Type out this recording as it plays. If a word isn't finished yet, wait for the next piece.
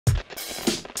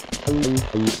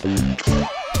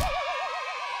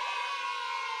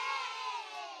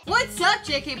What's up,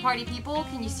 JK Party people?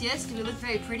 Can you see us? Do we look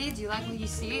very pretty? Do you like what you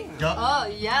see? Yup. Oh,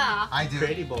 yeah. I do.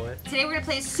 Pretty boy. Today we're gonna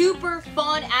play a super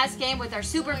fun ass game with our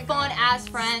super fun ass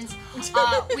friends.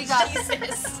 We got.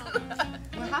 Jesus.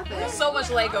 What happened? So much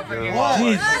leg over here. What? A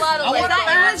lot of leg.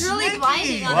 It was really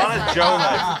blinding A on lot this of side. Joe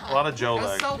legs. A lot of Joe It was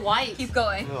legs. so white. Keep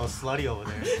going. A little slutty over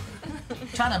there.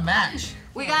 Trying to match.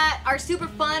 We got our super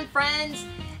fun friends,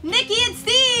 Nikki and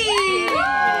Steve!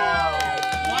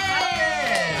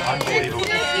 Unbelievable.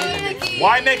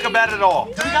 Why make a bet at all?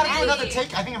 Do we gotta do another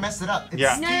take? I think I messed it up. It's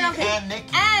Yeah. Steve No, okay. and Nikki.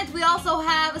 And we also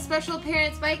have a special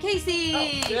appearance by Casey! Oh.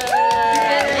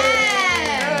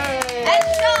 And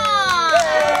Sean!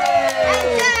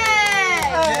 And Jay!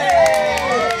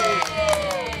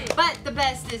 But the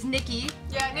best is Nikki.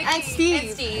 Yeah, Nikki. And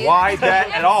Steve. Why bet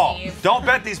at all? Steve. Don't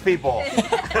bet these people.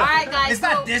 Alright guys, It's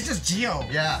not. It's just Gio.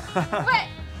 Yeah. What?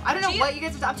 I don't know Gio- what you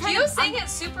guys are talking Gio's saying it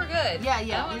super good. Yeah, I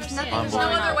yeah. don't There's understand. nothing There's no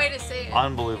going other on. way to say it.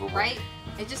 Unbelievable. Right?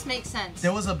 It just makes sense.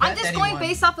 There was a bet I'm just that he going won.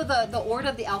 based off of the order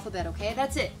of the alphabet, okay?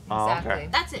 That's it. Oh, Exactly. okay.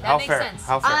 That's it. How makes fair? sense.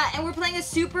 How fair? And we're playing a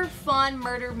super fun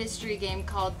murder mystery game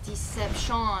called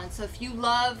Deception. So if you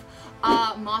love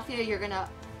Mafia, you're gonna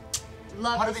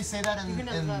love How do this. they say that You're in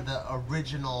gonna love- the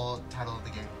original title of the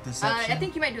game? I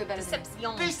think you might do it better than me.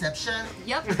 Deception. Deception.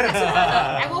 Yep.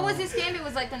 And what was this game? It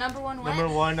was like the #1 win? Number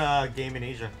one game in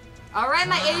Asia. Alright,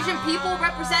 my Asian people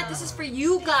represent. This is for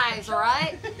you guys,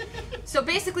 alright? So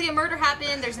basically a murder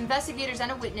happened. There's investigators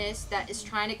and a witness that is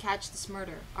trying to catch this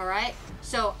murder, alright?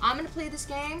 So I'm gonna play this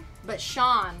game, but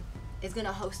Sean is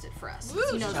gonna host it for us.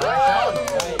 He knows what.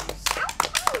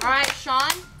 Alright,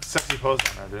 Sean, Sexy pose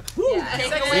on there, dude. Yeah.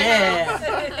 take it away.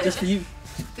 Yeah, just for you.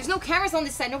 There's no cameras on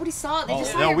this side. Nobody saw it. They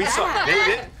just saw No, your we saw.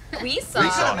 back. We saw. We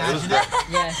saw. It was great.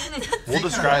 Yeah. We'll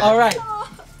describe All it. right.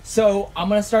 So I'm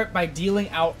gonna start by dealing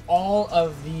out all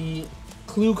of the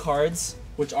clue cards,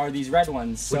 which are these red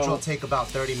ones. Which will So take about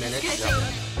 30 minutes.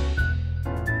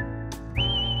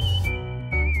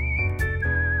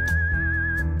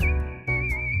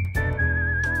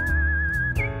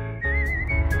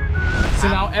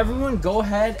 now everyone go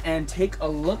ahead and take a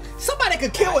look Somebody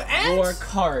could kill an at your ant.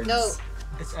 cards. No,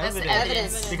 It's that's evident. the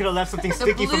evidence. They could have left something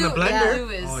sticky from the blue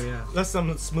blender. is. Oh yeah. Left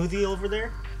some smoothie over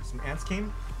there. Some ants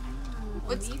came.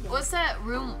 What's that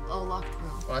room? Oh, locked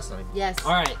room. Oh, that's not even. Yes.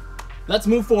 All right, let's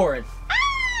move forward.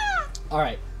 All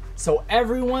right, so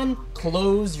everyone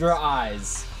close your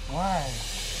eyes. Why?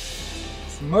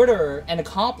 Murderer and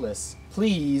accomplice,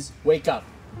 please wake up.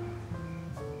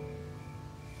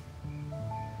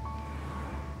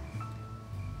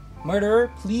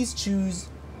 Murderer, please choose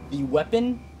the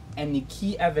weapon and the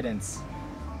key evidence.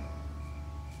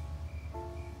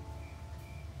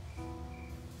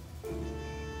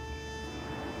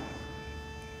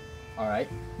 Alright,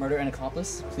 murderer and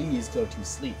accomplice, please go to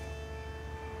sleep.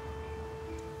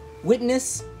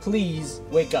 Witness, please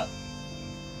wake up.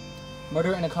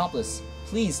 Murderer and accomplice,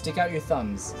 please stick out your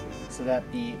thumbs so that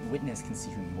the witness can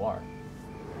see who you are.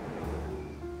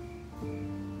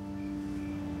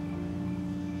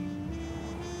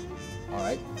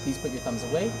 Alright, please put your thumbs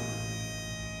away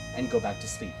and go back to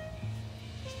sleep.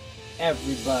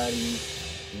 Everybody,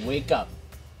 wake up.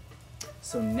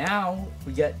 So now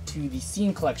we get to the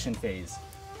scene collection phase.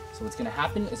 So what's gonna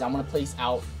happen is I'm gonna place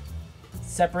out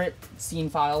separate scene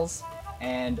files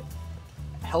and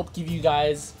help give you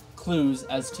guys clues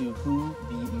as to who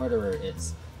the murderer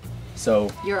is. So,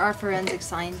 You're our forensic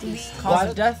scientist. cause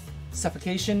of death,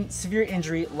 suffocation, severe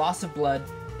injury, loss of blood,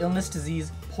 illness,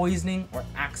 disease, poisoning, or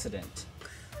accident.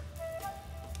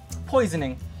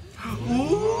 Poisoning.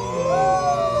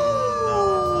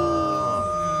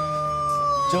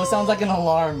 Joe sounds like an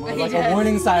alarm, or like a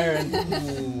warning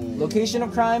siren. Location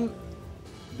of crime,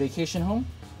 vacation home,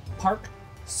 park,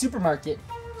 supermarket,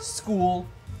 school,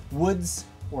 woods,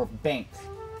 or bank.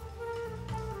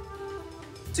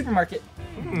 Supermarket.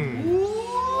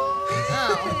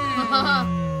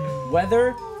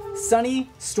 Weather, sunny,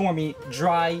 stormy,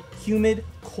 dry, humid,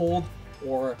 cold,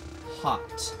 or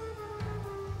hot.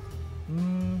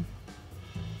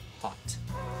 Hot.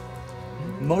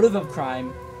 Motive of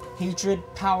crime, hatred,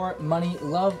 power, money,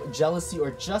 love, jealousy,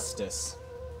 or justice.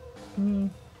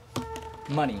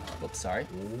 Money. Oops, sorry.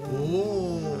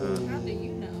 How do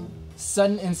you know?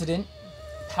 Sudden incident,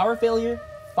 power failure,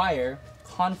 fire,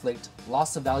 conflict,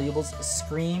 loss of valuables,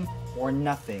 scream, or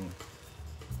nothing.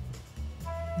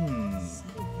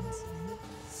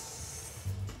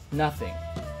 Nothing.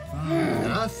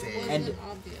 Nothing.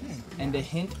 And a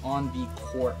hint on the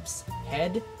corpse.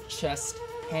 Head, chest,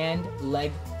 hand,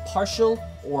 leg, partial,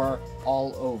 or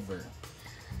all over.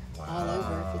 All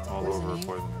over if it's All over poisoning.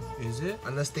 poison. Is it?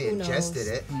 Unless they Who knows? ingested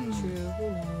it. True.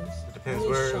 Who knows? It depends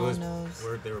Only where it Sean was, knows.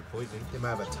 where they were poisoned. They might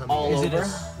have a tummy. All Is it over.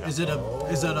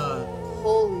 is it a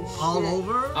Holy shit. all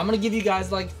over? I'm gonna give you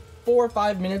guys like 4 or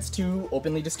 5 minutes to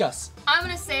openly discuss. I'm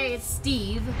gonna say it's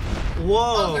Steve.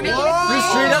 Whoa! Straight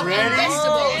up. And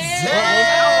vegetables.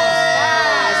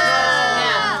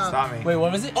 Stop me. Wait,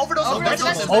 what was it? Overdose on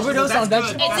vegetables. Overdose on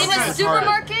That's good. vegetables. It's in a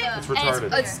supermarket. It's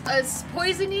retarded. And it's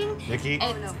poisoning. Nikki?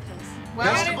 And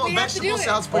Vegetable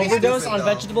sounds pretty Overdose stupid, on though.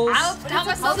 vegetables. I'll tell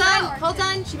myself Hold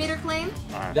on. She made her claim.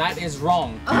 That is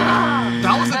wrong.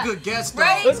 That was a good guess, though.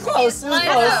 Right? It was close. It was I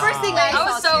know. close. First thing I I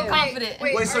was saw so too. confident.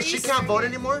 Wait, so she can't vote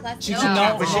anymore? She can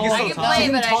no, but she can still she talk.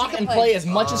 can but I talk can't and play. play as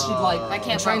much as she'd like. I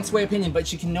can't try and vote. sway opinion, but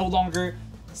she can no longer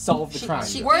solve the crime.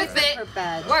 Worth it. Her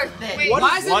bad. Worth it.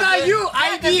 Why is it not you?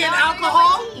 ID and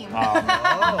alcohol?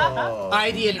 Oh.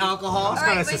 ID and alcohol. That's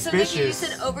kind of Wait, so Nikki, you suspicious.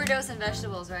 said overdose on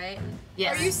vegetables, right?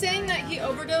 Yes. Are you saying that he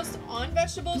overdosed on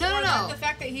vegetables? No, no, or no. The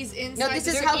fact that he's inside. No, this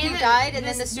is the how he died, and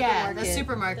then the Yeah, supermarket. the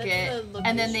supermarket. That's the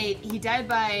And then location. he died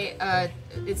by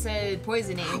it said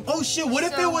poisoning. Oh shit, what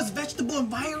if So- it was vegetable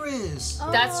virus?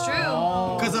 That's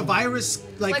true. Because a virus,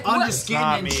 like, Like on what- your skin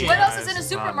Not and me. shit. What else guys. is in a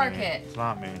It's not me. supermarket? It's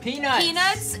not me. Peanuts.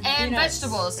 Peanuts and Peanuts.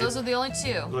 vegetables. Those are the only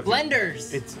two. Look,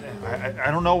 Blenders. It's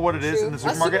I don't know what it is in the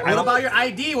supermarket. I What don't, about your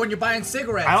ID when you're buying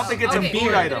cigarettes? I don't think it's Okay, a food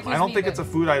you're item. gonna I don't accuse think me it's a of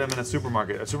it. food item in a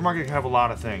supermarket. A supermarket can have a lot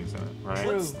of things in it, right?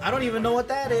 True. I don't even know what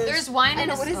that is. There's wine I and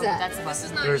know, what is oh, that? That's the This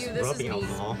is bus. not There's you. This is rubbing me.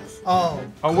 alcohol. Oh.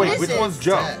 Oh wait, is which it? one's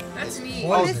Joe? That's me.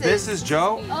 Oh, is this it? is Joe?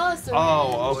 Oh, so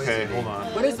Oh, okay, hold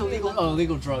on. What is illegal? Oh,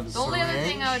 illegal drugs. The only other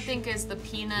thing I would think is the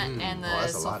peanut and the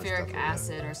that's a lot of stuff sulfuric over there.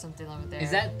 acid or something over there. Is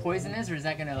that poisonous or is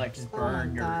that gonna like just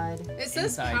burn your? God. It says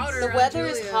Insides. powder. The on weather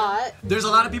is Julia. hot. There's a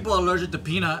lot of people allergic to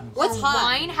peanut. What's Oh, hot?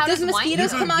 wine? How does does wine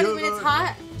mosquitoes go? come out when it's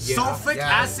hot? Sulfuric Yeah.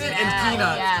 acid and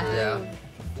peanut. Yeah. Yeah.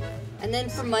 And then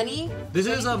for money? This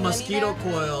is a Money mosquito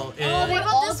there? coil. Oh, and what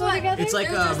about this one? it's like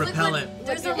a repellent.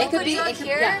 There's a It could liquid be- drug it could-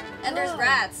 here, yeah. and there's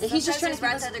rats. He's just trying Sometimes to there's give us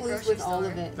rats at the clues grocery with all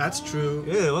of store. it. That's true.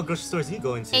 Yeah, what grocery stores are you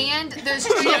going to? And there's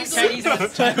chips. Chinese. You could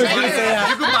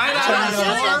buy that at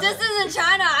a store. This is in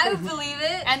China. I would believe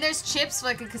it. And there's chips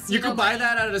like a casino. You could buy money.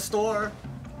 that at a store.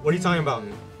 What are you talking about?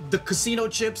 The casino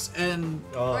chips and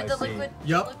Oh, Or I the see. liquid.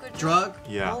 yup, liquid drug.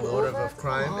 Yeah. All Motive over? of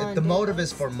crime. Come on, The dude. motive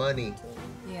is for money.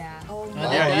 Yeah.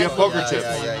 Yeah, you have poker yeah,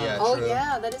 chips. Yeah, Oh true.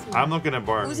 yeah, that is. I'm looking at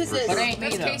Bart. Whose is for this? sure. But ain't me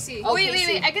That's though. Casey. Oh,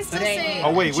 wait. I can still But ain't say me.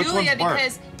 Oh, wait, which Julia one's Bart?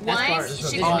 because That's wine, Bart. she Oh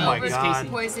can my overdose God.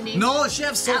 poisoning. No, she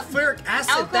has sulfuric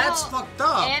acid. That's fucked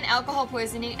up. And alcohol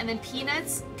poisoning, and then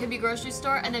peanuts could be grocery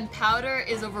store, and then powder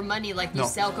is over money. Like you No.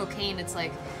 sell cocaine, it's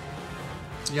like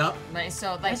Yup. right.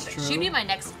 So like That's true. she'd be my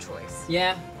next choice.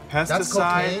 Yeah. That's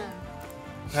Pesticide. cocaine.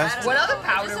 What other know.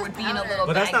 powder This is would be in a powder. little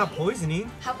But that's baggie? not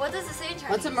poisoning. What does it say in Chinese?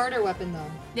 What's a murder weapon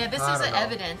though? Yeah, this I is don't an know.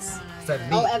 evidence. It's like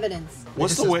Oh, meat. evidence.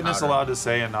 What's This the is witness powder. allowed to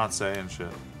say and not say and shit?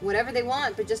 Whatever they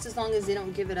want, but just as long as they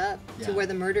don't give it up to Yeah. where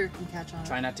the murder can catch on.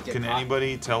 Try not to get Can caught.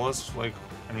 anybody tell us like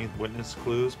any witness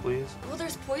clues, please? Well,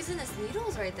 there's poisonous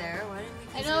needles right there. Why didn't we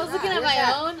I consider know, I was that? looking at Where's my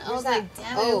that? own. I Where's was that? like,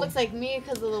 damn, Oh. it looks like me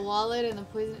because of the wallet and the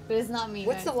poison, but it's not me.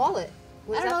 What's the guys. wallet?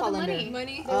 What I does that don't know, fall the under? money.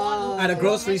 Money. Oh. At a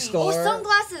grocery money. store. Oh,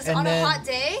 sunglasses and on then- a hot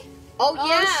day? Oh Oh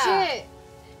yeah. shit!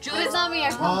 Julia's It's not me.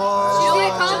 I promise. Oh.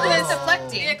 Julia Julia's The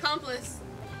deflecting. accomplice.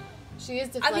 She is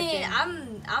I deflecting. mean,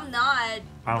 I'm not. I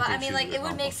don't But I think mean, she's like, an it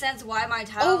would make accomplice. sense why my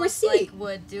title receipt. like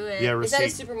would do it. Yeah, Is that a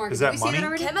receipt. supermarket? Is Did that we say money? that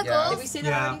already? Chemicals? Did we say that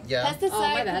Yeah. already? Yeah. Pesticide Oh,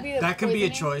 my could bad. be the That could be a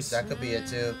poisoning. choice. That could be it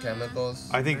too. Chemicals.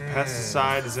 I think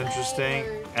pesticide is interesting,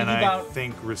 and Give me I about-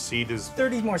 think receipt is.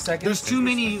 30 more seconds. There's too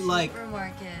many like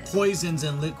Supermarket. poisons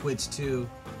and liquids too.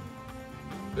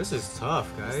 This is tough,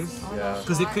 guys. Yeah.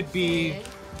 Because it could be,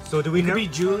 So do we it could know? be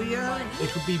Julia, it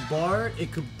could be Bart,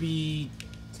 it could be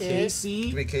Casey,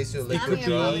 Could be Casey or it liquid could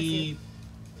drug. be.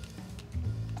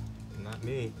 Not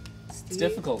me. It's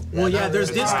difficult. Well, yeah, there's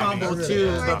It's this not me. combo It's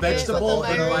too: not the me. vegetable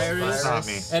and Virus. It's virus. not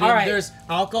me. And All then right. there's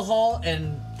alcohol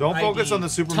and. Don't ID. focus on the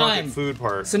supermarket Time. food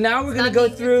part. So now we're gonna Not go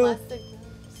me, through. Plastic.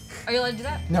 Are you allowed to do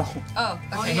that? No. Oh,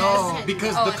 okay. No,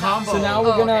 because Oh, the I thought- combo. So now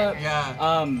we're Oh, gonna okay.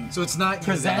 Yeah. So it's not you. I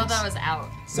Present. thought that was out.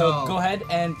 So No. go ahead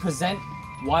and present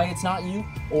why it's not you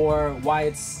or why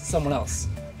it's someone else.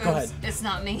 Go ahead. It's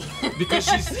not me. Because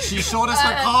she showed us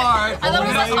her card. I thought it was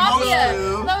We're like not mafia. I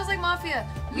supposed to. thought it was like mafia.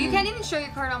 You can't even show your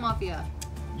card on Mafia.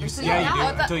 You, still yeah, out. you do I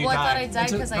thought, until you well, I thought I die.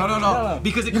 died because I. No, no, No. no.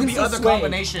 Because it You could can be still other sway.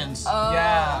 combinations. Oh,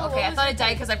 Yeah. okay. I thought I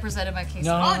died because I presented my case.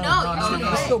 No, Oh, no, no.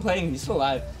 You're still playing. You're still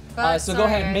alive. But So go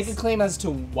sorry, ahead, make a guys. claim as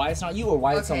to why it's not you or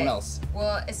why it's someone Okay. else.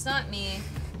 Well, it's not me,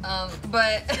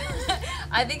 but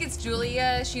I think it's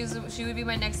Julia. She would be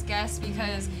my next guest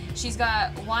because she's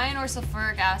got wine or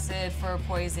sulfuric acid for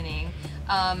poisoning.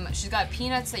 She's got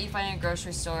peanuts that you find in a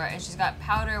grocery store, and she's got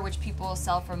powder which people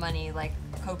sell for money, like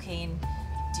cocaine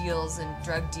deals and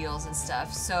drug deals and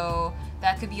stuff. So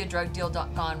that could be a drug deal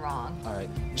gone wrong. All right,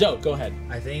 Joe, go ahead.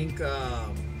 I think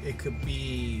it could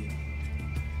be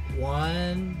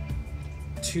 1,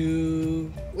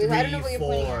 2, Wait, 3, I don't know what you're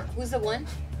pointing 4. at. Who's the one?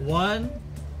 1,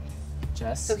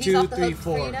 Jess. So he's 2, off the 3, hook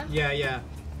for 4. you now? Yeah.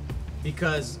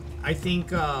 Because I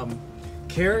think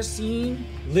kerosene,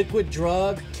 liquid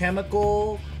drug,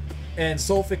 chemical, and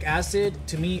sulfuric acid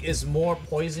to me is more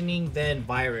poisoning than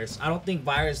virus. I don't think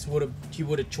virus would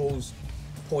have chose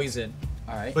poison.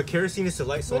 All right. But kerosene is to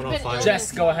light someone on fire.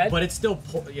 Jess, go ahead. But it's still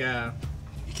yeah.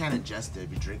 You can't ingest it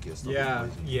if you drink it. It's still Yeah.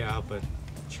 poison. Yeah, but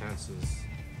chances.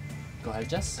 Go ahead,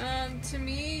 Jess. To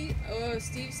me,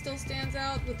 Steve still stands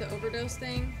out with the overdose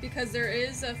thing because there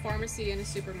is a pharmacy in a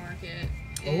supermarket.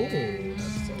 And,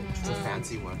 It's a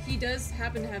fancy one. He does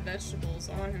happen to have vegetables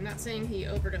on him. Not saying he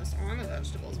overdosed on the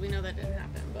vegetables. We know that didn't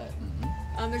happen, but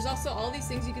there's also all these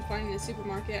things you could find in a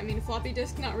supermarket. I mean, a floppy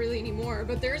disk, not really anymore,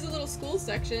 but there is a little school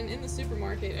section in the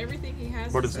supermarket. Everything he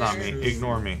has. But is it's not there. me.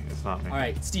 Ignore me. It's not me. All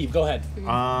right, Steve, go ahead.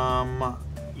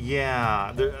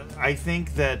 Yeah. I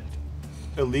think that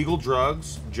illegal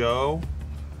drugs, Joe,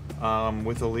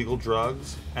 with illegal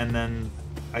drugs, and then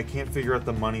I can't figure out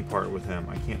the money part with him.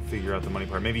 I can't figure out the money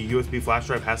part. Maybe USB flash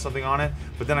drive has something on it,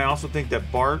 but then I also think that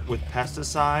Bart with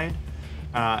pesticide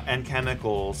and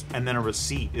chemicals, and then a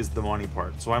receipt is the money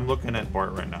part. So I'm looking at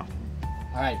Bart right now.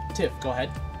 All right, Tiff, go ahead.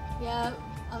 Yeah,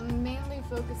 I'm mainly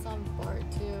focused on Bart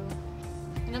too.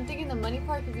 And I'm thinking the money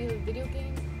part could be the video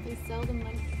game. They sell the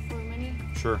money for money.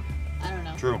 Sure. I don't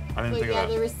know. True. I didn't But think yeah, of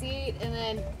that. the receipt, and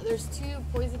then there's 2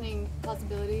 poisoning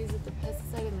possibilities with the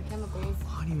pesticide and the chemicals.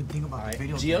 I didn't even think about the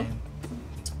video Gio? game.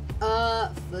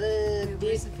 Fuck,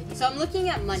 dude. So I'm looking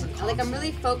at money. I'm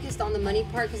really focused on the money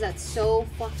part because that's so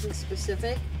fucking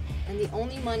specific. And the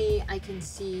only money I can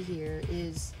see here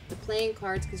is the playing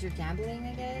cards because you're gambling,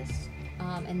 I guess.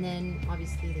 And then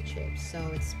obviously the chips. So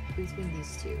it's between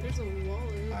these two. There's a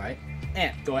wallet. All right,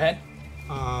 Ant, go ahead.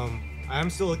 I'm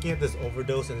still looking at this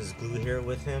overdose and this glue here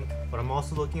with him, but I'm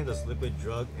also looking at this liquid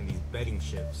drug and these betting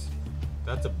chips.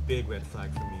 That's a big red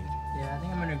flag for me. Yeah, I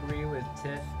think I'm gonna agree with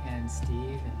Tiff and Steve,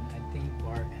 and I think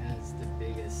Bart has the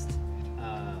biggest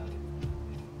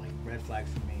red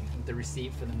flags for me. With the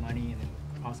receipt for the money and then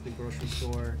possibly grocery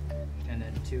store, and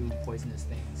then 2 poisonous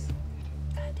things.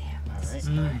 God damn.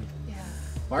 All right. Yeah.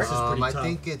 Bart is pretty I tough.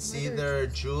 think it's either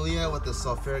Julia with the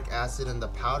sulfuric acid and the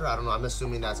powder. I don't know. I'm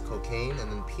assuming that's cocaine, and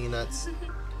then peanuts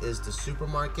is the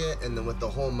supermarket, and then with the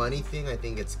whole money thing, I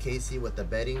think it's Casey with the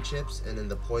betting chips, and then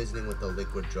the poisoning with the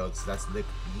liquid drugs. That's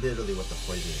literally what the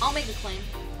poisoning is. I'll make a claim.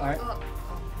 All right.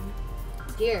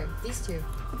 Here, these 2.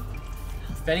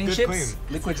 Betting Good chips, claim.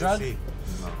 liquid drug. No.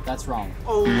 That's wrong.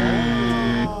 Oh.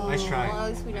 Nice try. Well, at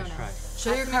least we don't know. Nice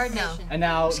try. Show your card now. And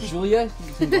now, Julia,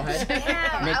 you can go ahead.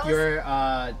 Damn, Make I was-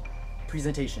 your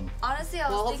presentation. Honestly, I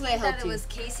Well, was hopefully thinking I that helped it you. was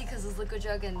Casey because it's liquid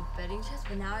drug and betting chips,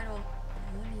 but now I don't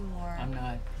know anymore. I'm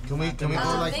not. Can we go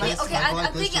like Maybe, this? okay, Can I go I'm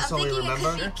like this thinking, just so we it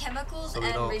remember? could be chemicals So we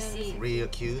and don't receipt.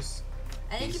 re-accuse?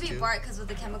 I think it could these be two? Bart because with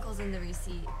the chemicals and the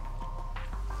receipt.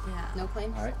 Yeah. No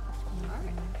claims? All right.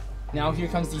 Alright. Now here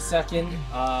comes the second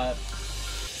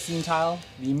scene tile.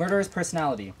 The murderer's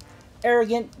personality.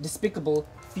 Arrogant, despicable,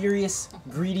 furious,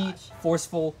 greedy,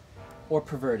 forceful, or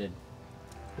perverted.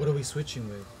 What are we switching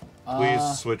with?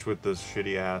 Please switch with this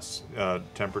shitty ass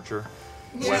temperature.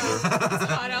 Weather. It's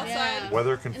hot outside.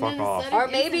 Weather can And fuck then off. instead Or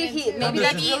of maybe incident maybe too.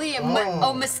 that's really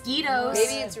Oh, mosquitoes.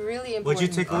 Maybe it's really important. What'd you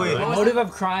take away? Motive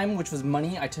of crime, which was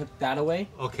money, I took that away.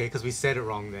 Okay, because we said it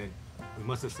wrong then. We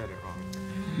must have said it wrong.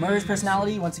 Murderer's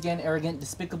personality, once again, arrogant,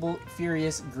 despicable,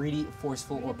 furious, greedy,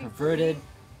 forceful, or perverted.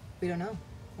 We don't know.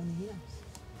 Only he knows.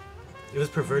 It was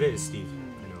perverted as Steve.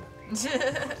 I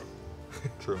know.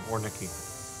 True. Or Nikki.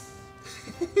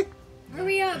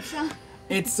 Hurry up, Sean.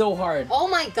 It's so hard. Oh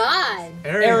my god.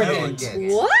 Arrogant.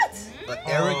 What?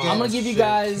 Arrogant. I'm gonna give you should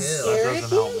guys kill. That doesn't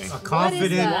help me. A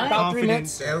confident, that? about 3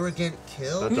 minutes. Arrogant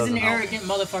kill. That Who's doesn't an help. arrogant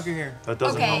motherfucker here? That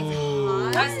doesn't Okay.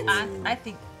 help. I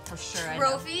think for sure I know.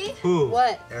 Trophy? Who?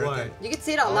 What? Arrogant. You can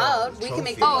say it out loud. We can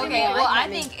make the Oh, okay. claim. Well, I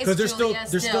can make- think it's 'Cause there's still- Julia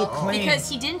there's still claims. because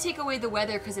he didn't take away the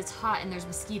weather because it's hot and there's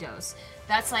mosquitoes.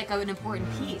 That's like an important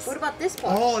piece. What about this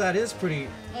part? Oh, that is pretty.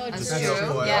 Oh, That's Mosquito true.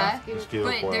 coil. Yeah. Mosquito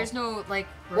But coil. there's no like.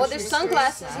 Well, there's grocery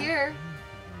sunglasses stores. here.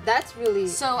 That's really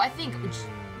So I think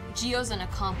Gio's an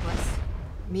accomplice.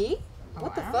 me.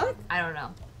 What the fuck? I don't know.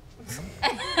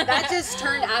 That just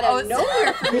turned out of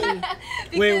nowhere for me.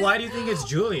 Wait, why do you think it's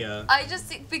Julia? I just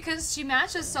think because she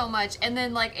matches so much, and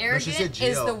then like arrogant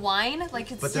is the wine,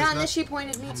 like it's and then she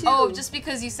pointed me too. Oh, just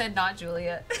because you said not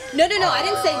Julia. No, I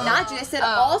didn't say not Julia. I said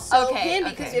also him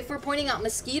because okay. if we're pointing out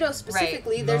mosquito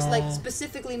specifically, there's like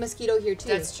specifically mosquito here too.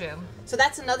 That's true. So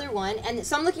that's another one, and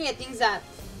so I'm looking at things that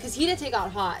because he didn't take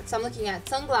out hot, so I'm looking at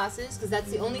sunglasses because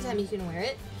that's the only time you can wear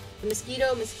it. The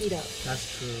mosquito.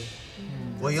 That's true.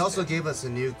 Well, he also gave us a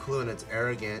new clue, and it's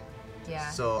arrogant. Yeah.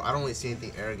 So I don't really see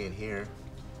anything arrogant here.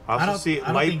 I also see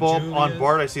light bulb on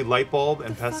Bart. I see light bulb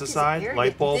and pesticide.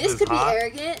 Light bulb this is could hot. be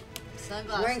arrogant.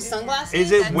 Wearing sunglasses.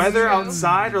 Is it weather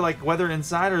outside or like weather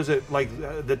inside, or is it like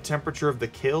the temperature of the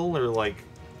kill, or like?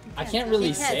 I can't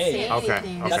really say.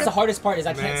 Okay. That's the hardest part is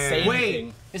I can't say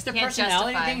anything. Is the Can't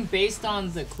personality justify. thing based on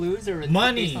the clues or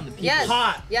Money. based on the people? Yes.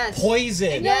 Hot. Yes.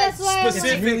 Poison. Yes.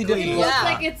 Specifically. It looks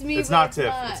like it's me, It's but not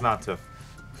Tiff. It's not Tiff.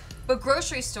 But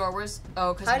grocery store, where's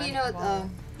because How do you know?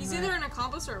 He's either an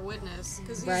accomplice or a witness,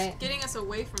 because he's getting us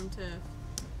away from Tiff.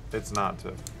 It's not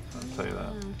Tiff. I'll tell you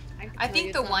that. I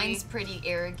think the wine's pretty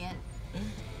arrogant.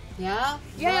 Yeah.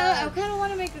 Yeah, I kind of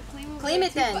want to make a claim. Claim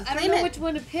it then. But I don't Claim know it. which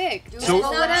one to pick. So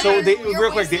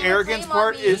real quick, the arrogance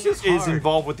part is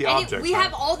involved with the object. We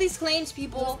have all these claims,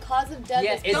 people. Cause of death.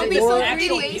 Yeah, is Don't it be the so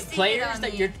actual greedy. players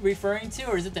that you're referring to,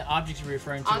 or is it the objects you're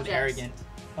referring to with Objects. arrogant?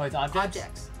 Oh, it's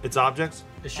objects? It's objects?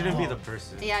 It shouldn't be the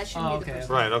person. Yeah, it shouldn't be the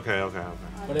person. Right, okay.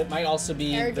 But it might also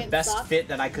be the Arrogant best sock. fit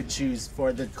that I could choose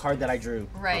for the card that I drew.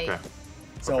 Right. Okay.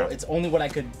 So it's only what I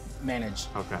could manage.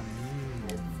 Okay.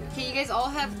 Okay, you guys all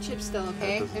have chips still,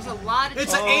 okay? There's a lot of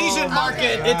It's chips. an Asian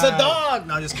market. It's a dog.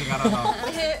 No, just kidding. I don't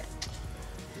know.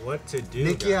 What to do?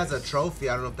 Nikki has a trophy.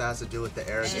 I don't know if that has to do with the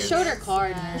arrogance. She showed her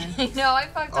card, man. No, I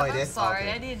fucked Oh, up. you I'm did? sorry.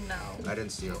 Okay. I didn't know. I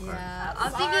didn't see your card. Yeah,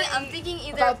 I'm thinking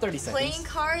either About 30 seconds. playing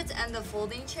cards and the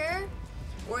folding chair,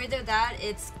 or either that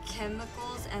it's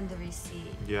chemicals and the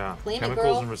receipt. Yeah. Claim it, Chemicals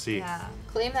girl. and receipt. Yeah.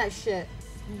 Claim that shit.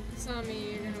 It's not me.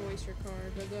 You're gonna waste your card.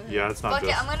 But go ahead. Yeah, it's not Fuck it,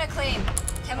 this. I'm gonna claim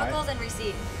chemicals and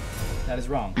receipt. That is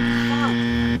wrong.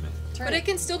 But it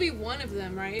can still be one of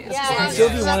them, right? As Yeah, long can as still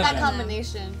it's be not one of that them.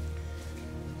 combination.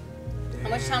 How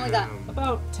much time we got?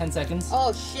 About 10 seconds.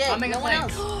 Oh shit! I'll make no a one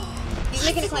claim. else. He's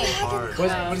making a claim. What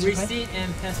did you claim? Receipt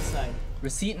and pesticide.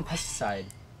 Receipt and pesticide.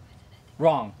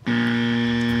 Wrong. Dude,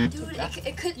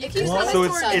 it could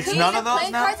So it's none of those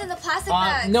playing now? cards in the plastic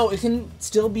bags. No, it can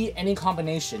still be any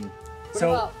combination.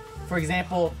 So, about- for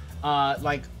example,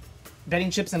 like betting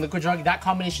chips and liquid drug, that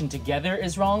combination together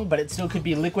is wrong, but it still could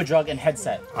be liquid drug and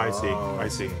headset. I see.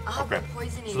 Ah, Okay. but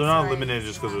poisoning, So they're not sorry. eliminated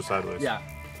just because they're sideways. Yeah.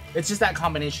 It's just that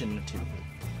combination of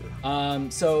two.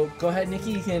 So go ahead,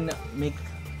 Nikki, you can make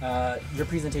your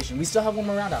presentation. We still have one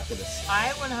more round after this. I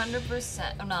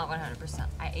 100%, oh, not 100%,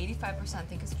 I 85%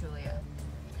 think it's Julia.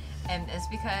 And it's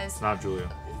because It's not Julia.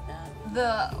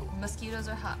 the mosquitoes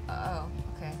are hot. Oh,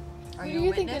 okay. Are Who you do a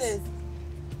you think witness? it is?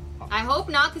 I hope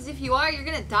not, because if you are, you're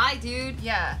gonna die, dude.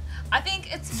 Yeah. I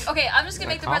think it's okay. I'm just gonna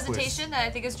make the Accomplice. presentation that I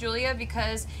think it's Julia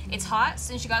because it's hot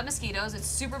since she got mosquitoes. It's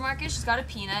supermarket. She's got a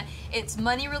peanut. It's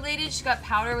money related. She got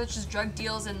powder, which is drug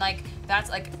deals, and like that's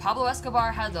like Pablo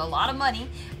Escobar has a lot of money.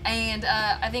 And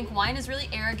I think wine is really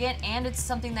arrogant, and it's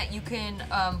something that you can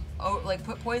like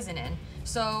put poison in.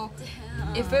 So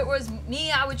if it was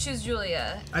me, I would choose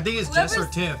Julia. I think it's Jess or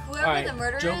Tiff. Whoever Alright, the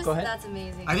murderer Joe, is, go ahead. that's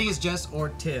amazing. I think it's Jess or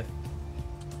Tiff.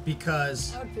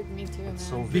 Because I would pick me too, man.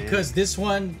 So because this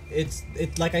one, it's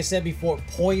like I said before,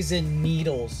 poison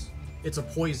needles. It's a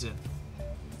poison.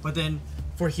 But then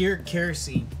for here,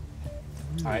 kerosene.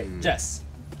 All right, Jess.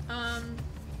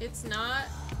 It's not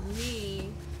me.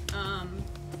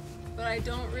 But I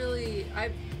don't really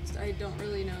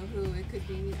know who it could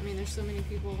be. I mean, there's so many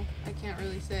people. I can't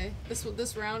really say.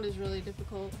 This round is really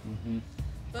difficult.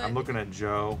 But I'm looking at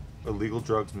Joe. Illegal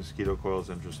drugs, mosquito coil is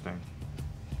interesting.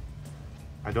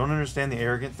 I don't understand the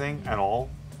arrogant thing at all.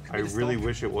 I really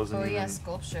wish it wasn't Oh even. yeah,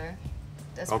 sculpture.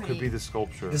 That's Oh, pretty. could be the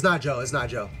sculpture. It's not Joe. It's not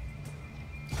Joe.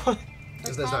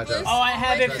 It's not Joe. Oh, I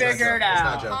have it It's not Joe. figured It's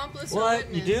not out. Joe. accomplice or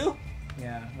What? You witness. do?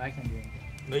 Yeah, I can do it.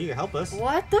 No, you can help us.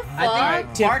 What the I fuck?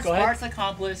 think Tiff, Bart's, go ahead. Bart's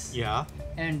accomplice Yeah.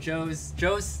 and Joe's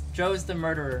the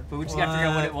murderer, but we just gotta figure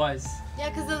out what it was. Yeah,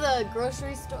 because of the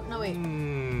grocery store. No, wait.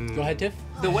 Go ahead, Tiff.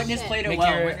 The Oh, witness shit. played it Make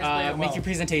well. your Witness played it make well. your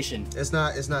presentation. It's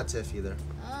not Tiff either.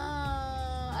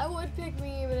 I would pick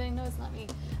me, but I know it's not me.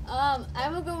 I'm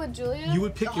gonna go with Julia. You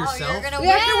would pick You're yourself. gonna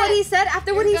Yeah, after what he said,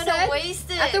 after what he You're gonna said, waste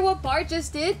it. after what Bart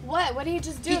just did, What? What did he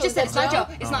just do? he just said it's not Joe?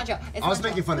 Joe. It's not Joe. It's I was not Joe.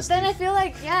 making fun of But Steve. then I feel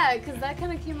like, yeah, because that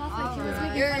kind of came off like he was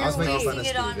making You're fun I was of making me. fun of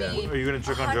wasting it on Steve, me. yeah. Are you gonna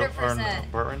check on Joe or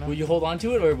 100%. Bart right now? Will you hold on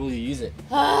to it or will you use it?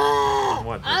 On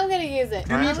what? I'm gonna use it.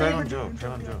 Try I'm it gonna- on Joe. Try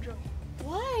it on Joe.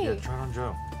 Why? Yeah, try it on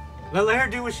Joe. Let her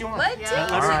do what she wants. Let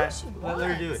Let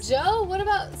her do it. Joe, what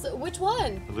about which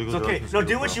one? It's okay. No,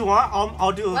 do what you want.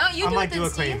 I'll do. Why don't you I do might it do then,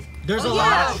 a claim. Steve? There's a yeah.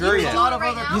 lot. Sure There's yet. a lot of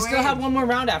other. You still have one more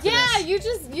round after Yeah,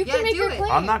 this. you can make your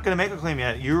claim. I'm not gonna make a claim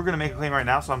yet. You were gonna make a claim right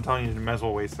now, so I'm telling you, you might as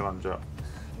well waste it on Joe.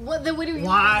 What do you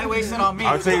Why waste it on me?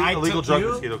 I would say I illegal took drug you.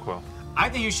 mosquito coil. I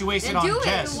think you should waste it Then on do it.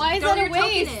 Jess. Why is Throw that a your token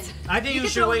in. waste? I think you can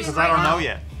should throw it waste in it. Because I don't right know now.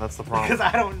 yet. That's the problem. Because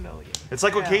I don't know yet. It's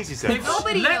like what Casey said.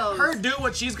 Nobody Let knows. her do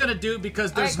what she's gonna do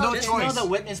because there's no Just know choice. the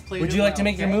witness played Would it you like well, to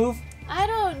make your okay? move? I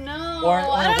don't know. Or-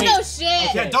 I don't wait. know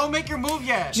shit. Yeah, don't make your move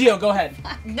yet. Gio, go ahead.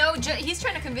 No, he's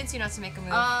trying to convince you not to make a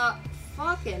move.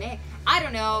 Fucking A. I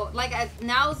don't know. Like,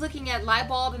 now I was looking at Light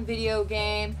Bulb and video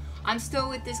game. I'm still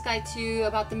with this guy too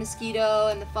about the mosquito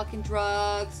and the fucking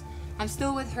drugs. I'm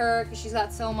still with her because she's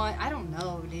got so much. I don't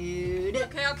know, dude.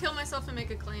 Okay, I'll kill myself and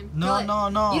make a claim. Kill No, it. no,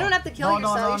 no. You don't have to kill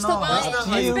yourself. You're still That's playing. not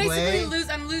how you play.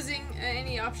 I'm losing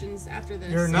any options after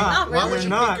this. You're Not not. really. You're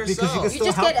Why not would you because you pick can You still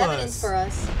just help get evidence us. for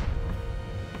us.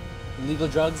 Illegal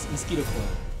drugs, mosquito coil.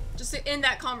 Just to end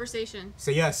that conversation.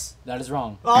 Say yes. That is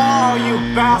wrong. Oh, you Told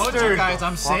you bastard! guys,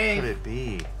 I'm What could safe. it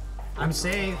be? I'm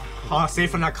safe. Oh, safe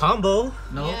from that combo.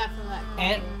 No, Yeah, from that.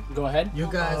 And go ahead. you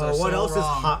guys are What so else is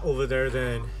wrong. hot over there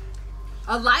then?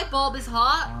 A light bulb is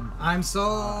hot. I'm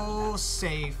so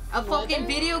safe. A fucking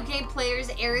video game player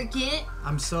is arrogant.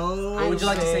 I'm so. What would you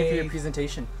like to say for your safe.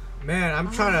 presentation? Man,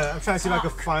 I'm trying to see if I can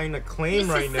find a claim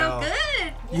This right is now. so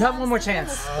good. You have one more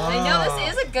chance. I know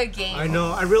this is a good game. I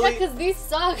know. I Yeah, really. because these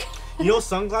suck. You know,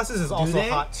 sunglasses is also they?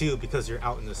 hot too because you're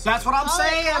out in the sun. That's what I'm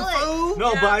saying, fool.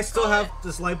 No, Yeah, but I still call have it.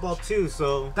 this light bulb too,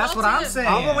 so That's what I'm saying.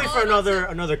 I'm gonna wait for Oh,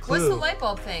 that's another clue. What's the light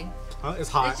bulb thing? Huh? It's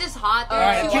hot. It's just hot. All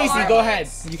right, Two Casey, more go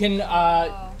hits. ahead. You can.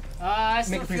 I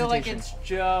still Make a feel like presentation. it's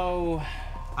Joe.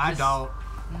 I don't.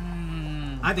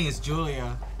 I think it's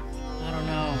Julia. I don't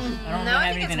know. I don't No, really I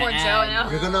have think it's anything more to Joe add. now.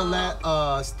 You're gonna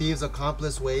let Steve's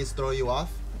accomplice ways throw you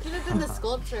off? Could have been the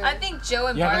sculpture. I think Joe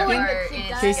and You have Bart anything? are She in it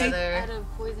died Casey? together. out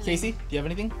of poisoning. Casey, do you have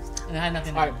anything? I had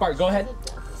nothing. All right, Bart, go ahead.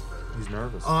 He's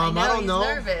nervous. I I know, don't he's know.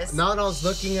 nervous. Now that I was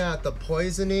looking at the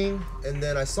poisoning, and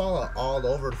then I saw an all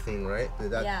over thing, right? Did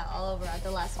that, Yeah, all over at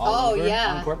the last one. All Oh, over yeah.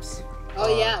 on the corpse.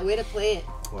 Oh yeah, way to play it.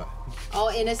 What? All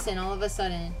innocent all of a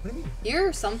sudden. What do you mean?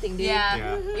 You're something, dude. Yeah.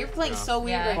 Yeah. You're playing so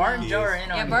weird Yeah. right Bart now. and Joe are in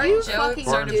Yeah, on Bart it. You and Joe fucking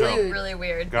started Joe. playing really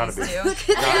weird. Gotta these be.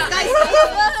 two.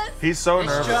 He's so It's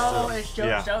nervous. Joe. too. It's Joe.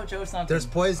 Yeah. Joe something. There's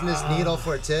poisonous needle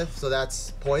for a tip, so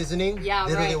that's poisoning. Yeah,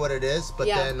 literally right. what it is. But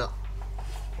Yeah. then,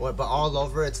 what? But all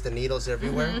over, it's the needles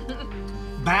everywhere.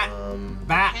 Bat. Um,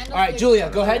 Bat. All right, Julia,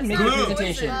 go ahead and make your Glue.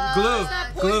 presentation. Glue. That's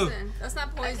not Glue. poison. That's not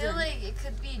I poison. feel like it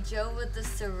could be Joe with the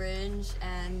syringe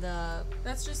and the.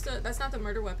 That's just that's not the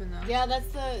murder weapon though. Yeah, that's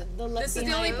the left This is the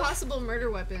behind. only possible murder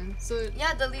weapon. So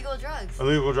Yeah, the legal drugs.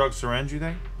 Illegal drug syringe, you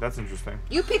think? That's interesting.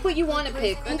 You pick what you want to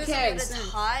pick. Who That doesn't make cares? sense.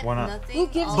 It's hot, Why not? nothing. Who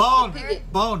gives all Bone. Pick over.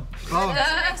 it. Bone. Bone. That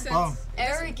doesn't make sense. Bone. Joe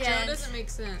Arrogant. doesn't make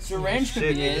sense. Syringe could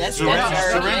be it. That's Syringe-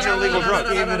 that's syringe and illegal drug.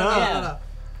 Gave it up. Yeah.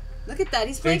 Look at that.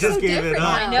 He's They playing just so gave it different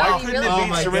up. now. I know, Why he couldn't really it Oh be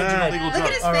my syringe and God. illegal Look at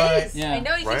drug? his Alright. face. Yeah. I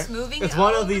know he keeps Right? moving. It's one all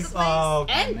of over these. the place.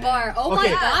 And Bart. Oh Okay. my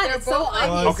god, they're it's so both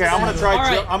obvious. Okay, I'm gonna try. All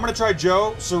right. I'm gonna try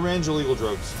Joe syringe illegal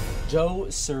drugs. Joe,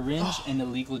 syringe, and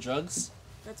illegal drugs.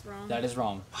 That's wrong. That is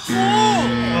wrong.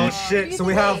 Oh shit! So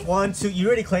we have 1, 2. You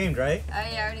already claimed, right?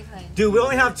 I already claimed. Dude, we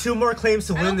only have 2 more claims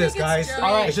to I win don't this, think it's guys. Joe.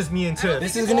 All right. It's just me and Tiff.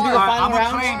 This is gonna be the final I'm a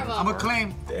round. claim. I'm a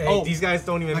claim. Hey, Oh. these guys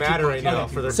don't even I keep matter right going. now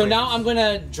Okay. for their So now claims. I'm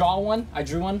gonna draw one. I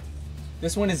drew one.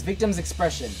 This one is victim's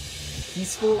expression.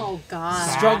 Peaceful, Oh god.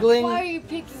 struggling, Why are you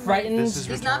picking? frightened, This is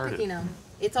He's not retarded. picking them.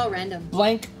 It's all random.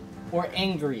 blank, or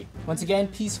angry. Once again,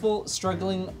 peaceful,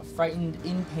 struggling, frightened,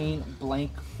 in pain,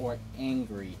 blank, or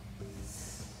angry.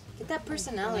 Get that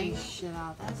personality shit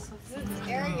out. That's so It's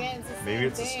arrogance. It's the Maybe same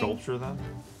it's a thing. sculpture then.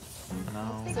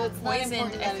 No. So it's not Poison.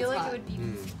 important I that feel it's like hot. it would be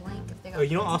blank if they got. Oh,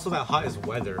 you know, also that hot is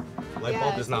weather. Light Yeah,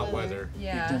 bulb it's is not weather. weather.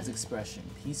 Yeah. Victim's expression.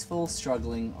 Peaceful,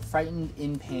 struggling, frightened,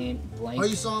 in pain, blank, oh,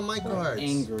 you saw my or cards.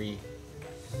 angry.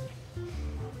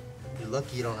 You're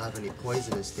lucky you don't have any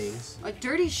poisonous things, A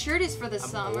dirty shirt is for the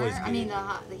summer. always I mean gay.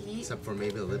 the heat. except for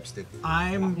maybe the lipstick.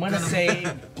 I'm gonna say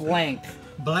blank.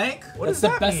 Blank. What That's does the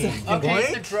that best mean? thing. Okay, Blank?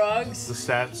 it's the drugs. The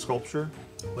stat sculpture.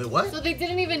 Wait, what? So they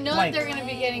didn't even know Blank. that they're gonna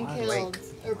be getting killed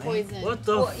or poisoned. What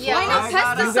the? Yeah, I know I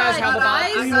gotta- You guys pesticide, have about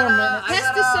guys. 3 more minutes.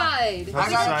 Pesticide.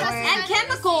 Pesticide. And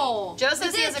chemical. Joe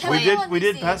says he has a We claim. did. We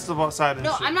did pesticide and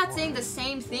No, shit. I'm not saying the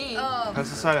same thing.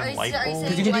 Pesticide Are and you, light are you bulb.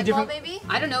 saying you can do light bulb, different- maybe?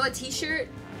 I don't know, a t-shirt.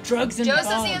 Drugs and Joe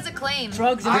says he has a claim.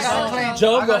 drugs and I got a claim. bomb.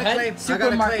 Joe, I go got a ahead. claim. I got a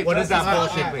Supermarket. claim. What does that Drugs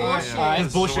bullshit and mean? Bullshit. All right.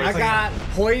 It's bullshit. I got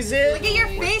poison. Look at your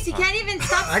face. You can't even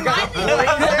stop I got smiling.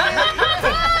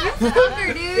 You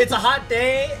fucker, dude. It's a hot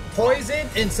day.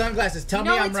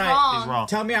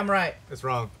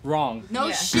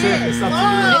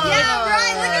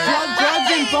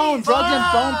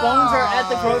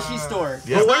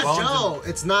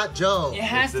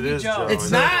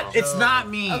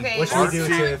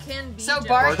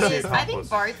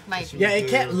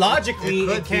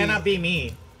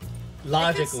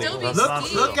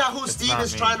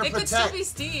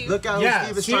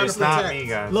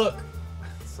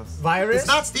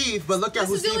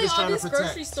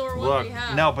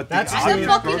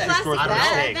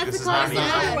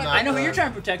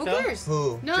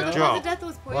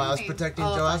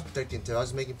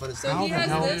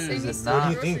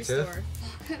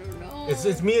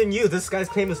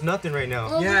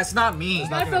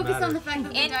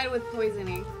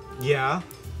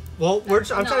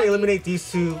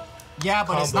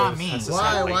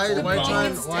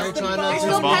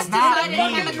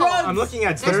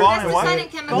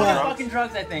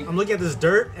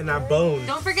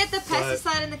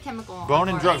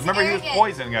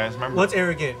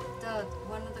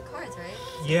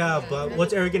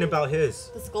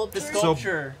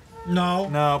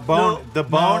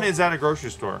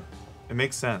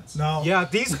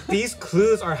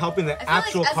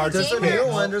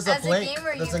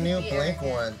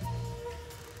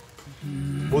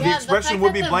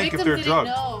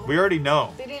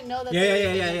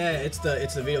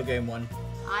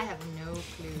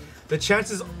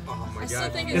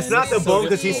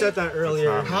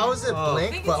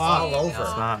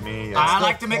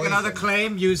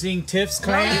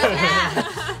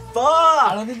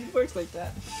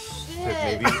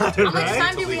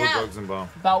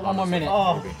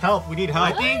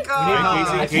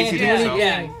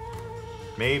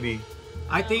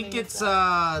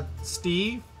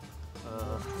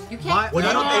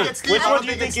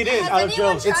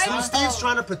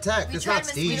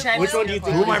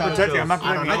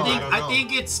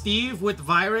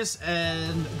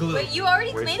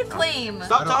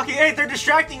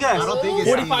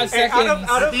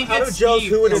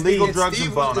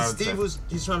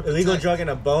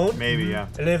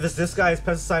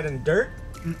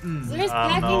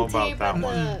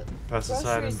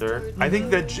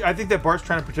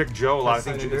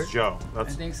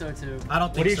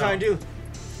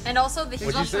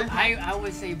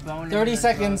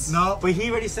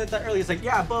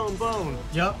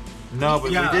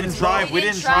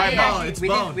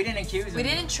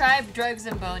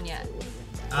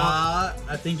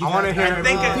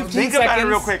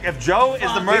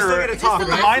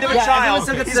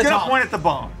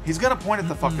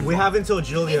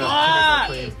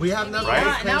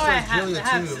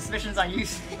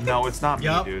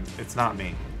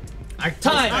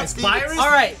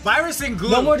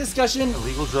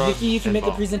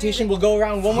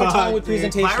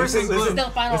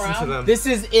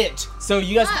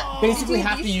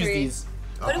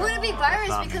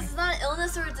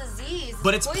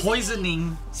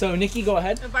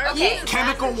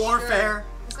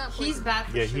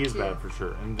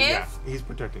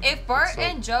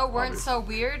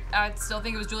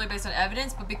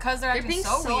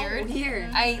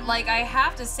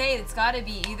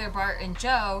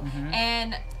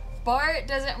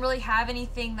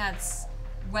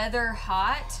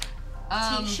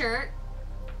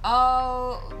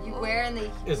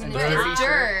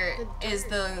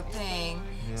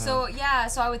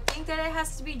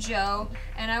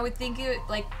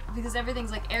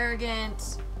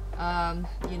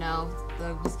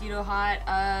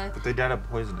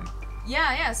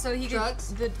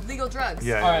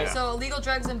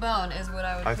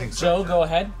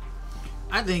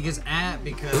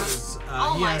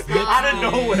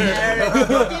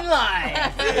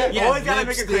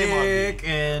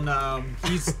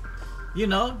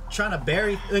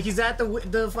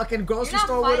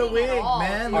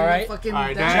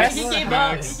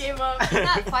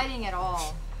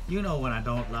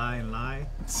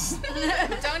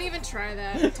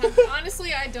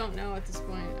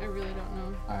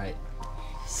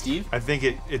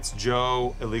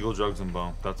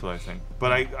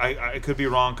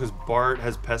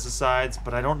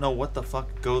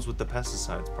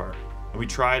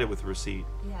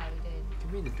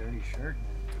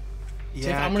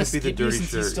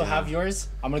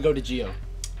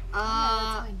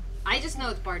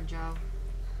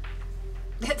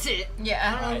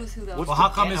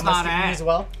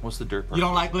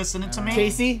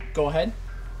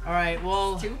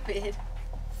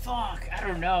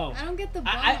 know. I don't get the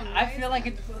bone. I feel like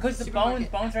it's because the bones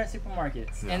Supermarket. are at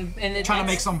supermarkets, Yeah. and it's Trying to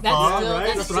make some that's pho, still-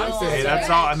 right? That's what I'm still- saying. Hey, that's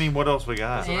all. I mean, what else we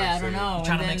got? Yeah, I don't know.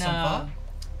 Trying to and make then, some pho?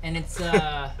 and it's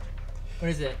what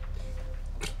is it?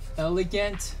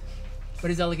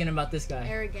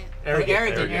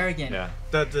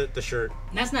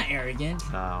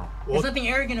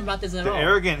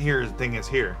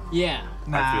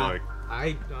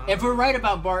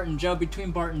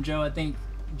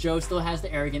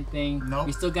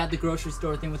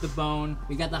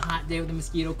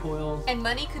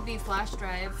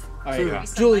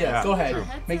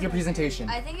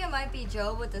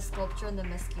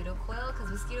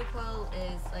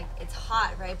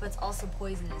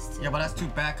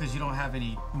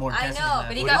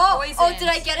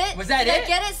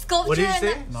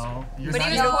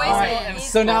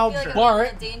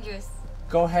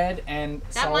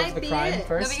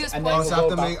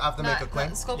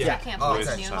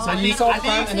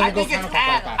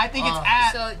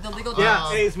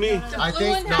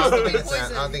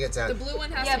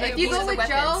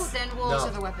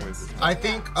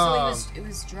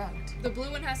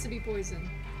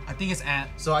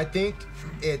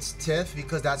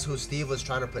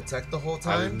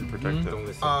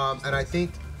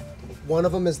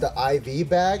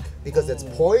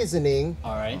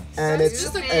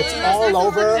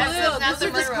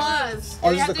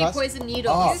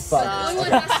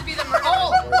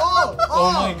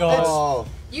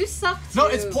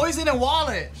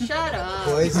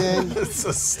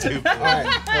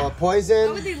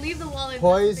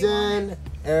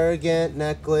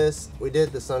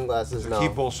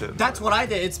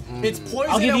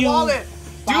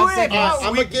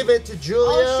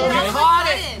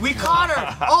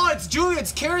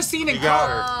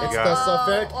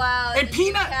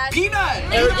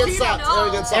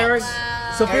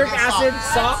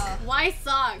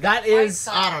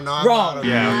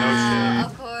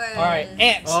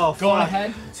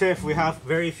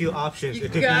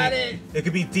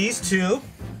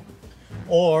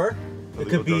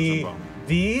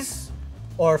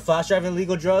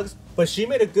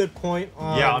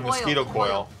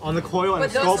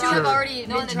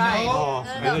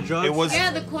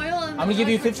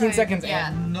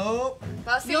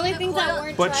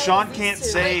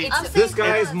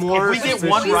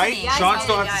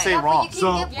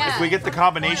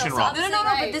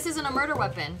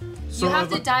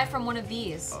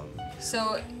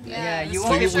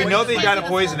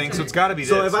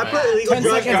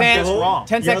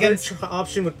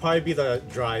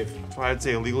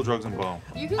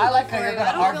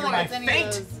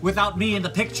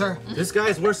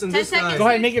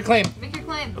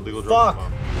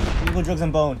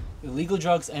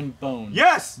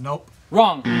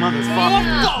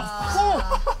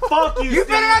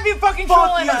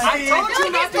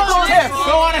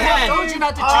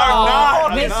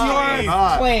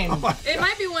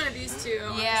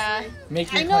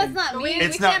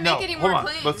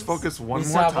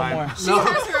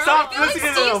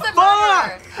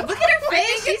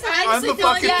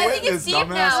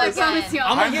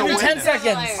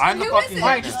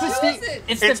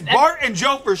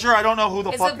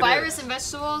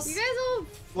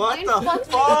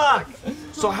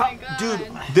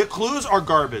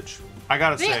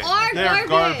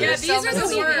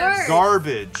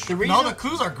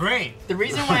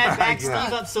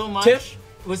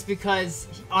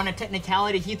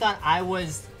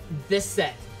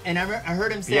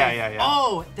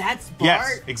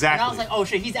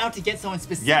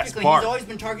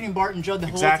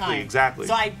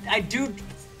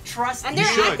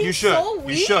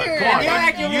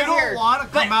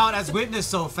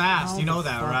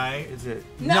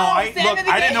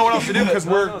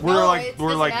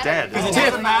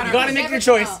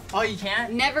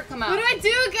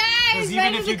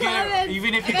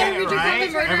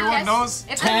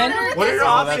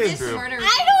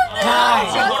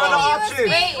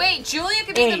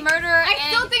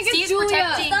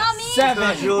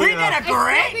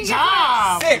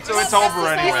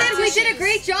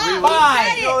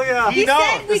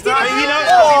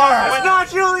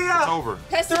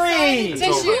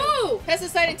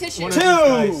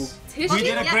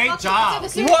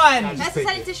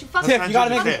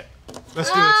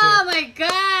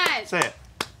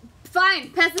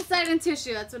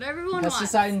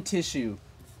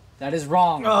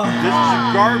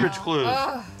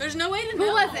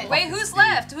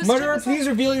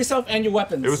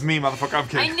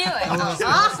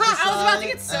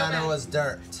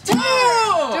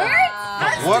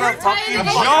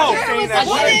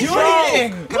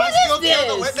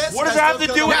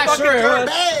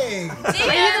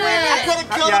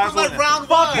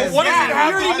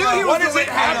 What does it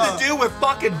have to do with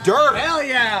fucking dirt? Hell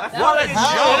yeah! What a joke!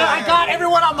 I got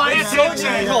everyone on my It's side. so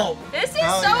difficult. This is so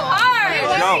hard.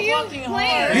 Why are No. you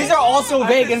playing? These are also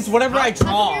vague, and it's whatever I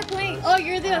draw. You're playing. Oh,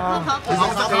 you're the accomplice. I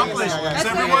was the accomplice. That's So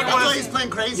right. everyone That's why was. he's playing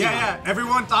crazy. Yeah.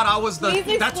 Everyone thought I was the.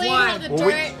 Please That's explain why. how the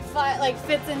dirt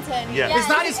fits into anything. Yeah. It's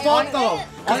not his fault though.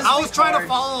 'Cause I was trying to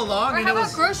follow along. Or and how it about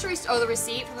was. grocery store? Oh, the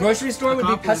receipt. From the Grocery store would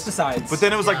be Accomplice. pesticides. But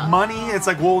then it was like money. It's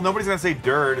like, well, nobody's gonna say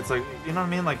dirt. It's like, you know what I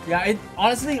mean? Like, yeah, it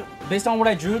honestly, based on what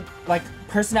I drew, like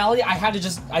personality, I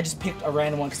just picked a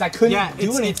random one because I couldn't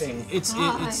do anything. It's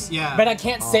yeah. But I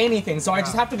can't say anything, so I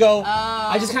just have to go.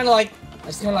 I just kind of like,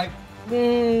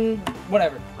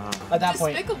 whatever. At that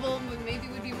point. Despicable maybe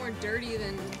would be more dirty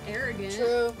than arrogant.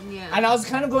 True. Yeah. And I was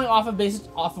kind of going based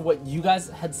off of what you guys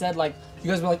had said. Like, you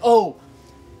guys were like, oh,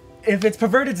 if it's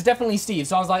perverted, it's definitely Steve.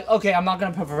 So I was like, okay, I'm not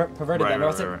gonna pervert it then, or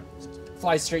else it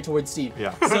flies straight towards Steve.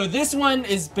 Yeah. So this one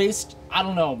is based, I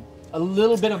don't know, a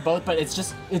little bit of both, but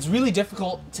it's really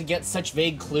difficult to get such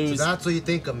vague clues. So that's what you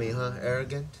think of me, huh?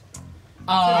 Arrogant?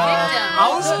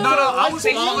 I was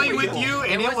following with you,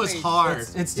 and it was hard.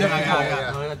 It's difficult.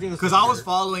 Yeah. Because I was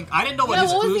following. I didn't know what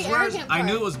his clues were. I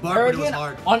knew it was Bart, but it was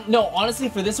hard. No, honestly,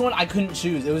 for this one, I couldn't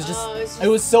choose. It was just, it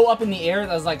was so up in the air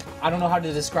that I was like, I don't know how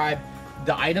to describe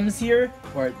the items here,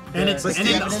 or But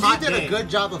Steve did a good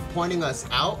job of pointing us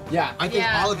out. Yeah. I think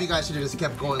all of you guys should have just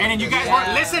kept going. And then you guys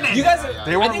weren't listening. You guys,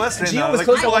 they weren't listening. Gio though. was Like,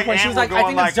 close people to one point. She was like, I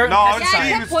think it's dirt. no, Yeah, it's I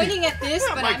Steve. kept pointing at this,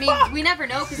 but I mean, we never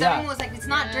know because Yeah. everyone was like, it's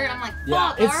not dirt. I'm like, Yeah,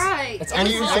 fuck, it's- alright. it's And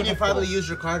honestly you probably used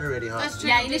your card already, huh? That's true.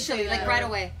 Yeah, you did initially, say like that. right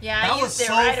away. Yeah, That I was used it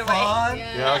so right away. fun.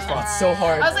 Yeah, that was fun. So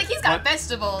hard. I was like, he's got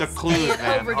vegetables. The clues, and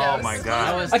man. overdose. Oh my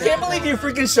god. I can't believe you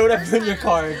freaking showed up in your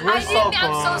card. I didn't.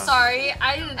 I'm so sorry.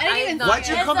 I didn't even. Why'd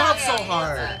you come out so okay. hard?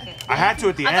 I had to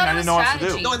at the end. I didn't know what to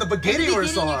do. No, in the beginning you were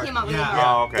so hard.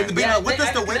 Oh, okay. In the beginning, what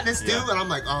does the witness do? And I'm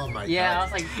like, oh my god. Yeah, I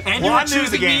was like, And Well, you were I'm new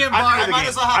to the choosing me game. and I'm Bart. new to the might game.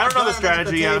 as well have I don't know the a gun at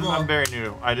the strategy. I'm table. very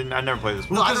new. I never played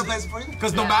this No, before. I never played this for you.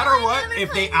 Because no matter what,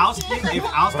 if they oust you, But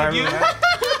I you. really have.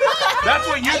 That's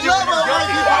what you do love when you're it when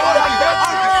guilty. you-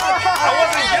 I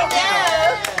wasn't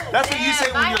guilty. That's what you say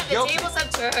when Fine, you're the guilty. tables have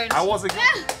turned. I wasn't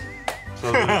guilty.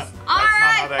 So that's All right,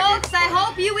 not how that folks. game I is played.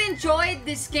 hope you enjoyed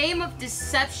this game of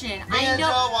deception. I Ninja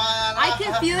know. one. I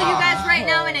can feel you guys right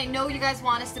now, and I know you guys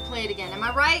want us to play it again. Am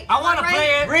I right? I want to right? play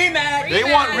it. Rematch. They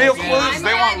want real clues. I'm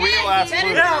They want ready. real ass Ready.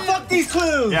 clues. Yeah, fuck these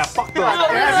clues. Yeah, fuck those.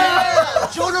 Yeah.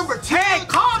 Show number 2. Hey,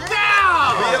 calm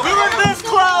down. We were this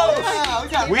close. Yeah,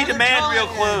 got We another demand draw real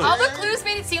in. clues. All the clues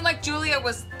made it seem like Julia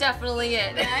was definitely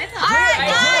it. All right,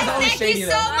 Julia's guys. always Thank shady, you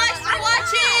so though. much for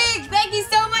watching. Thank you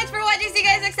so much for watching. See you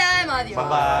guys next time. Adios.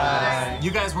 Bye.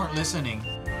 You guys weren't listening.